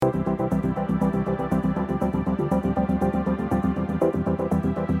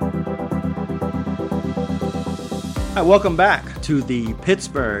Hi, welcome back to the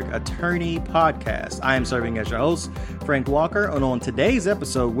Pittsburgh Attorney Podcast. I am serving as your host, Frank Walker, and on today's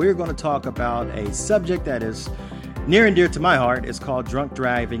episode, we're going to talk about a subject that is near and dear to my heart. It's called drunk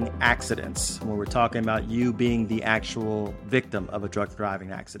driving accidents, when we're talking about you being the actual victim of a drunk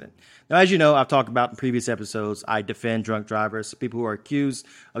driving accident. Now, as you know, I've talked about in previous episodes, I defend drunk drivers, people who are accused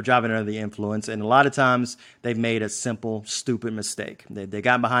of driving under the influence, and a lot of times they've made a simple, stupid mistake. They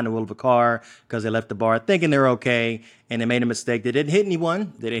got behind the wheel of a car because they left the bar thinking they're okay, and they made a mistake. They didn't hit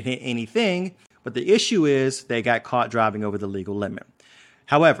anyone, they didn't hit anything, but the issue is they got caught driving over the legal limit.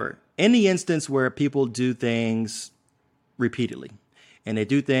 However, in the instance where people do things repeatedly, and they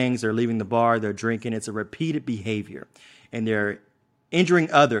do things, they're leaving the bar, they're drinking, it's a repeated behavior, and they're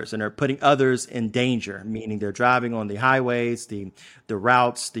injuring others, and they're putting others in danger, meaning they're driving on the highways, the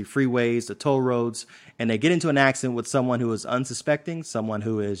routes, the freeways, the toll roads, and they get into an accident with someone who is unsuspecting, someone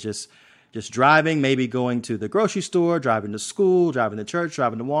who is just driving, maybe going to the grocery store, driving to school, driving to church,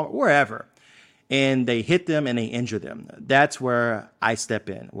 driving to Walmart, wherever. And they hit them and they injure them. That's where I step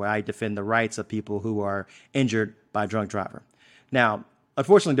in, where I defend the rights of people who are injured by a drunk driver. Now,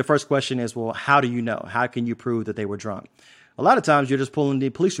 unfortunately, the first question is, well, how do you know? How can you prove that they were drunk? A lot of times you're just pulling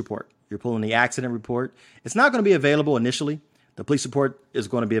the police report. You're pulling the accident report. It's not going to be available initially. The police report is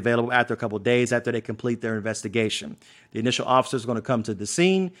going to be available after a couple of days after they complete their investigation. The initial officer is going to come to the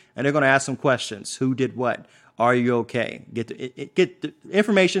scene and they're going to ask some questions. Who did what? Are you okay? Get the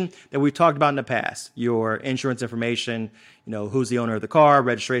information that we've talked about in the past. Your insurance information, who's the owner of the car,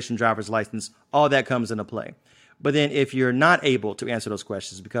 registration, driver's license, all that comes into play. But then if you're not able to answer those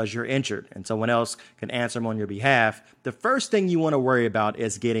questions because you're injured and someone else can answer them on your behalf, the first thing you want to worry about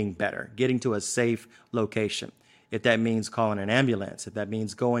is getting better, getting to a safe location. If that means calling an ambulance, if that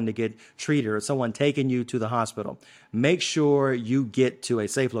means going to get treated or someone taking you to the hospital, make sure you get to a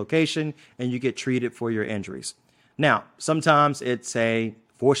safe location and you get treated for your injuries. Now, sometimes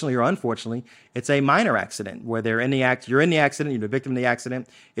fortunately or unfortunately, it's a minor accident where you're in the accident, you're the victim of the accident.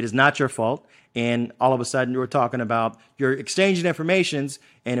 It is not your fault. And all of a sudden you're talking about you're exchanging informations.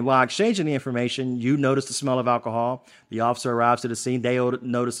 And while exchanging the information, you notice the smell of alcohol. The officer arrives to the scene. They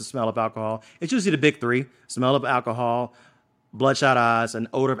notice the smell of alcohol. It's usually the big three: smell of alcohol, bloodshot eyes, and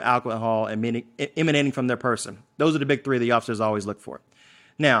odor of alcohol emanating from their person. Those are the big three the officers always look for.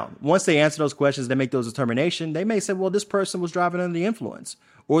 Now, once they answer those questions, they make those determinations. They may say, well, this person was driving under the influence,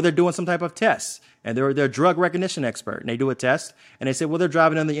 or they're doing some type of test, and they're a drug recognition expert, and they do a test, and they say, well, they're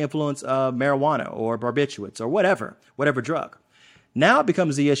driving under the influence of marijuana or barbiturates or whatever drug. Now it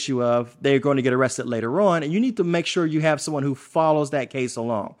becomes the issue of they're going to get arrested later on, and you need to make sure you have someone who follows that case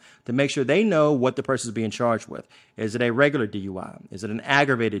along to make sure they know what the person is being charged with. Is it a regular DUI? Is it an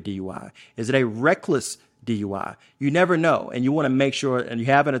aggravated DUI? Is it a reckless DUI? You never know, and you want to make sure, and you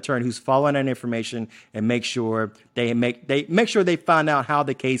have an attorney who's following that information and make sure they find out how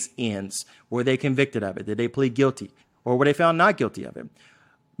the case ends. Were they convicted of it? Did they plead guilty, or were they found not guilty of it?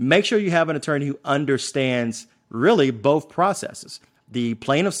 Make sure you have an attorney who understands really both processes. The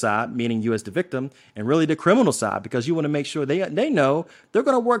plaintiff side, meaning you as the victim, and really the criminal side, because you want to make sure they know they're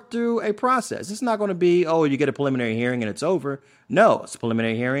going to work through a process. It's not going to be, you get a preliminary hearing and it's over. No, it's a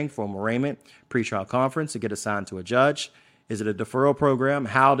preliminary hearing, formal arraignment, pretrial conference to get assigned to a judge. Is it a deferral program?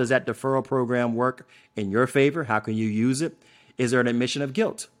 How does that deferral program work in your favor? How can you use it? Is there an admission of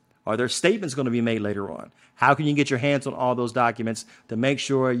guilt? Are there statements going to be made later on? How can you get your hands on all those documents to make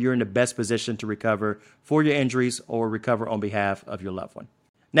sure you're in the best position to recover for your injuries or recover on behalf of your loved one?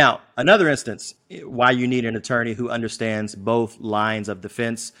 Now, another instance why you need an attorney who understands both lines of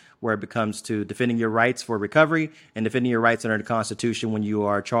defense, where it becomes to defending your rights for recovery and defending your rights under the Constitution when you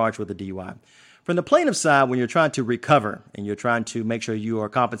are charged with a DUI. From the plaintiff side, when you're trying to recover and you're trying to make sure you are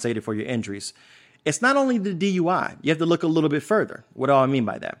compensated for your injuries, it's not only the DUI. You have to look a little bit further. What do I mean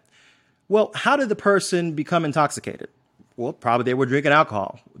by that? Well, how did the person become intoxicated? Well, probably they were drinking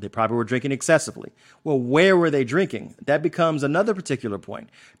alcohol. They probably were drinking excessively. Well, where were they drinking? That becomes another particular point.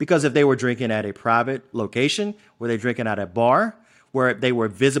 Because if they were drinking at a private location, were they drinking at a bar where they were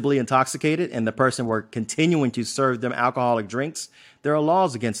visibly intoxicated and the person were continuing to serve them alcoholic drinks, there are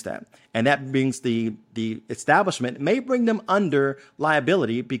laws against that. And that brings the establishment may bring them under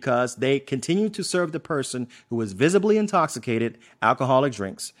liability because they continue to serve the person who was visibly intoxicated alcoholic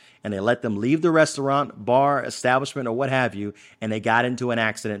drinks, and they let them leave the restaurant, bar, establishment, or what have you, and they got into an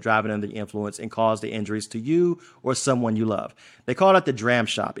accident driving under the influence and caused the injuries to you or someone you love. They call it the dram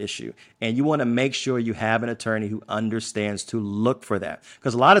shop issue, and you want to make sure you have an attorney who understands to look for that.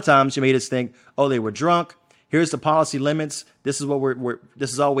 Because a lot of times you may just think, oh, they were drunk. Here's the policy limits. This is what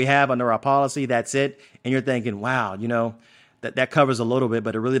this is all we have under our policy. That's it. And you're thinking, wow, that covers a little bit,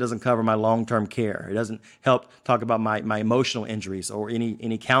 but it really doesn't cover my long-term care. It doesn't help talk about my emotional injuries or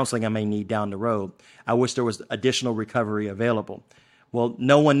any counseling I may need down the road. I wish there was additional recovery available. Well,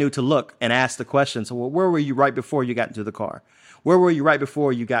 no one knew to look and ask the question. So, where were you right before you got into the car? Where were you right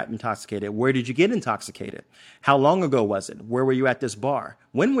before you got intoxicated? Where did you get intoxicated? How long ago was it? Where were you at this bar?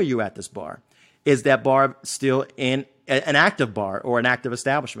 When were you at this bar? Is that bar still in an active bar or an active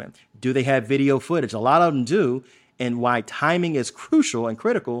establishment? Do they have video footage? A lot of them do. And why timing is crucial and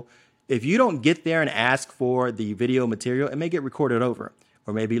critical. If you don't get there and ask for the video material, it may get recorded over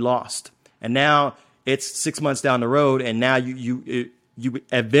or may be lost. And now it's 6 months down the road, and now you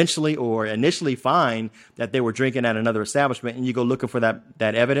eventually or initially find that they were drinking at another establishment, and you go looking for that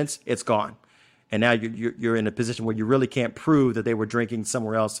evidence, it's gone. And now you're in a position where you really can't prove that they were drinking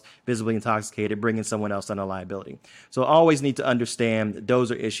somewhere else, visibly intoxicated, bringing someone else under liability. So always need to understand that those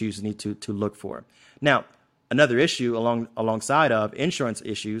are issues you need to look for. Now, another issue alongside of insurance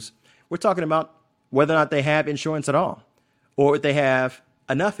issues, we're talking about whether or not they have insurance at all, or if they have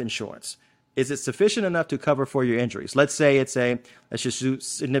enough insurance. Is it sufficient enough to cover for your injuries? Let's say let's just do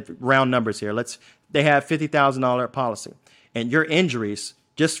significant round numbers here. They have $50,000 policy, and your injuries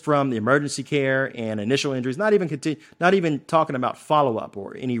just from the emergency care and initial injuries, not even talking about follow-up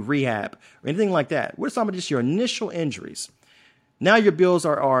or any rehab or anything like that. We're talking about just your initial injuries. Now your bills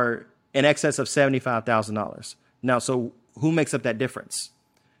are in excess of $75,000. Now, so who makes up that difference?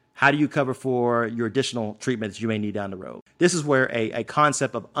 How do you cover for your additional treatments you may need down the road? This is where a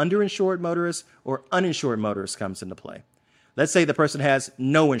concept of underinsured motorists or uninsured motorists comes into play. Let's say the person has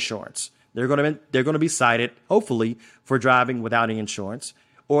no insurance. They're going to be cited, hopefully, for driving without any insurance,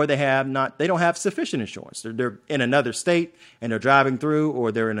 or they don't have sufficient insurance. They're in another state and they're driving through,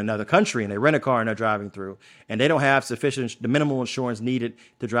 or they're in another country and they rent a car and they're driving through, and they don't have the minimal insurance needed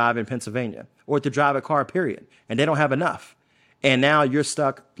to drive in Pennsylvania or to drive a car, period, and they don't have enough. And now you're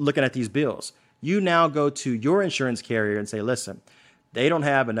stuck looking at these bills. You now go to your insurance carrier and say, listen, they don't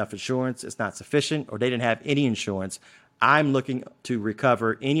have enough insurance. It's not sufficient, or they didn't have any insurance. I'm looking to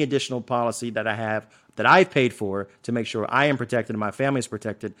recover any additional policy that I have that I've paid for to make sure I am protected and my family is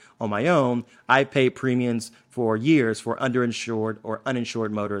protected on my own. I paid premiums for years for underinsured or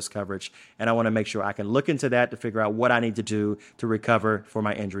uninsured motorist coverage, and I want to make sure I can look into that to figure out what I need to do to recover for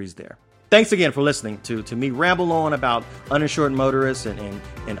my injuries there. Thanks again for listening to me ramble on about uninsured motorists and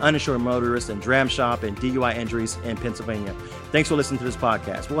uninsured motorists and dram shop and DUI injuries in Pennsylvania. Thanks for listening to this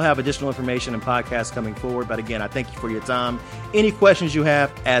podcast. We'll have additional information and podcasts coming forward, but again, I thank you for your time. Any questions you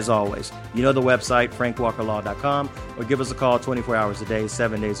have, as always, you know the website, frankwalkerlaw.com, or give us a call 24 hours a day,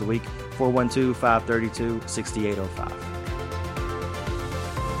 7 days a week, 412-532-6805.